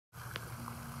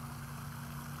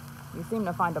You seem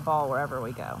to find a ball wherever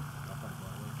we go.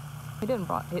 He didn't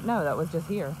brought it. No, that was just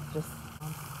here. Just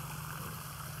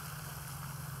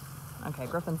okay.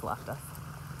 Griffin's left us.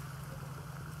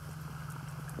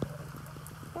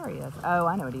 There he is. Oh,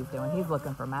 I know what he's doing. He's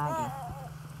looking for Maggie.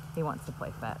 He wants to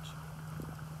play fetch.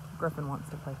 Griffin wants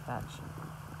to play fetch.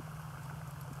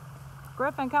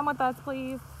 Griffin, come with us,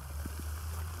 please.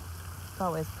 It's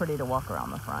always pretty to walk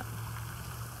around the front.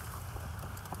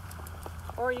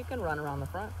 Or you can run around the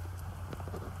front.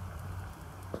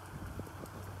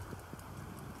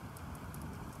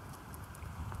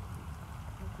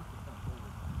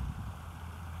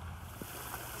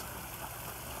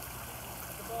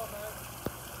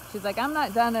 She's like, I'm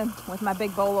not done with my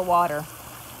big bowl of water.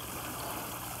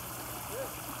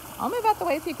 I'll move out the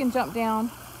way so you can jump down.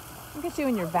 Look at you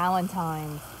and your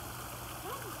Valentine's.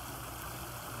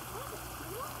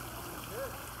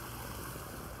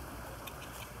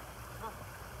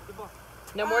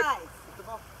 No more.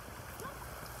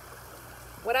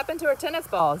 What happened to her tennis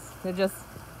balls? They just,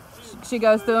 she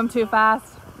goes through them too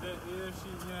fast? Either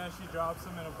she drops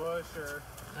them in a bush or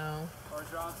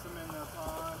drops them in the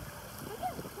pond.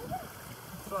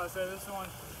 So I said this is the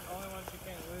only one she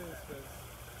can't lose. Cause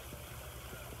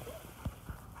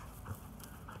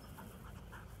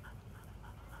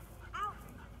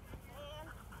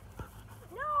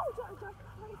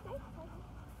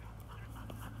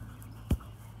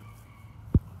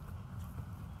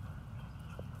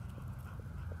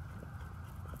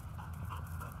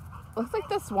looks like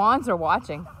the swans are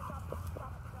watching.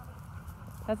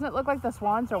 Doesn't it look like the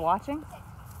swans are watching?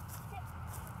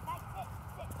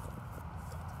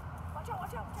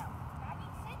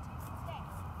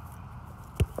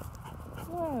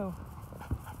 Whoa.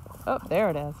 Oh, there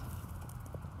it is.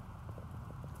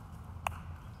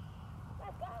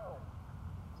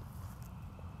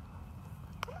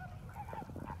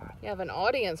 You have an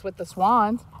audience with the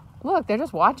swans. Look, they're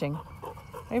just watching.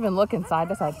 They're even looking side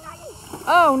to side.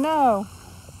 Oh, no.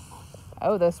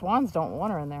 Oh, the swans don't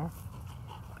want her in there.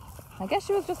 I guess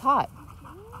she was just hot.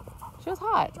 She was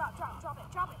hot. Drop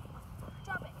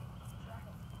it.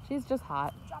 She's just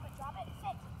hot. Drop it.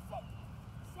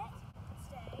 Sit.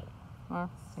 Stay. Well,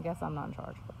 I guess I'm not in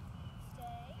charge. Stay.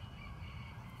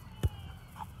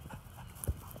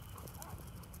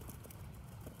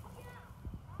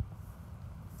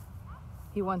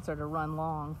 He wants her to run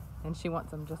long, and she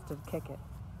wants him just to kick it.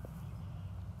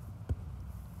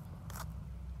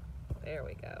 There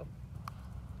we go.